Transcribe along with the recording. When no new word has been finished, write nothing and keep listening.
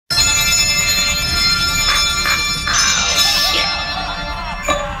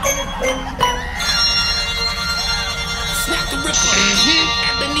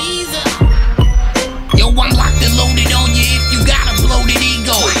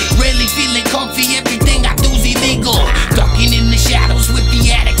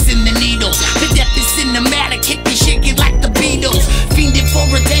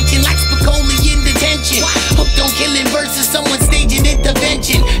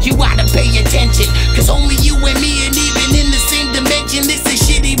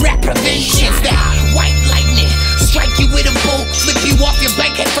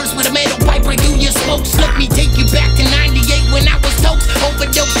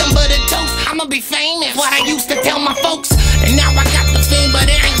what I used to tell my folks. And now I got the fame, but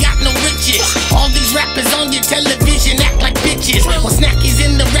I ain't got no riches. All these rappers on your television act like bitches. Well, Snak is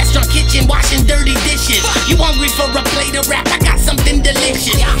in the restaurant kitchen washing dirty dishes. You hungry for a plate of rap? I got something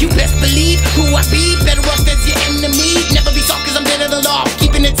delicious. You best believe who I be, better off as your enemy. Never be soft cause I'm dead of the law,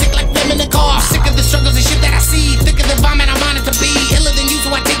 keeping it sick like them in the car. Sick of the struggles and shit that I see, thick of the vomit I want it to be. Iller than you, so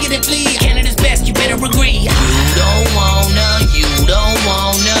I take it and flee. Canada's best, you better agree. You don't wanna, you don't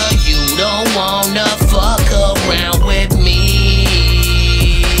wanna, you don't wanna fuck around with me.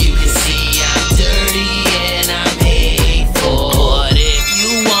 You can see I'm dirty and I'm hateful. But if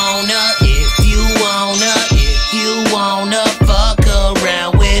you wanna fuck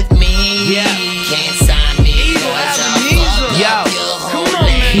around with me, can't sign me, cause I'll fuck up your whole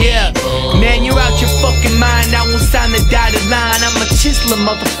label. Man, you're out your fucking mind. I won't sign the dotted line. I'm a chiseler,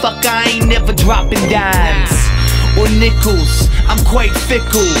 motherfucker. I ain't never dropping dimes or nickels. I'm quite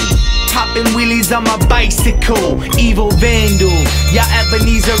fickle. Popping wheelies on my bicycle, evil vandal. Yeah,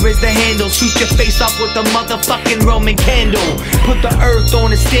 Ebenezer is the handle. Shoot your face off with a motherfucking Roman candle. Put the earth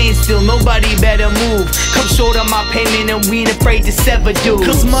on a standstill, nobody better move. Come short on my payment and we ain't afraid to sever dudes.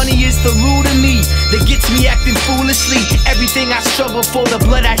 Cause money is the root of me that gets me acting foolishly. Everything I struggle for, the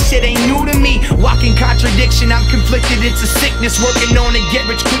blood I shed ain't new to me. Walking contradiction, I'm conflicted, it's a sickness. Working on a get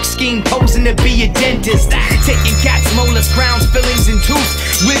rich quick scheme, posing to be a dentist. Taking cats, molars, crowns, fillings and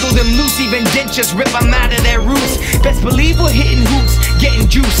tooths. Wiggle them loose, even dentures, rip them out of their roots. Best believe we're hitting hoops, getting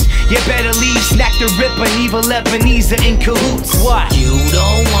juice. You better leave Snak the Ripper and evil Ebenezer in cahoots. What? You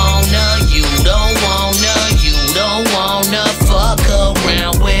don't want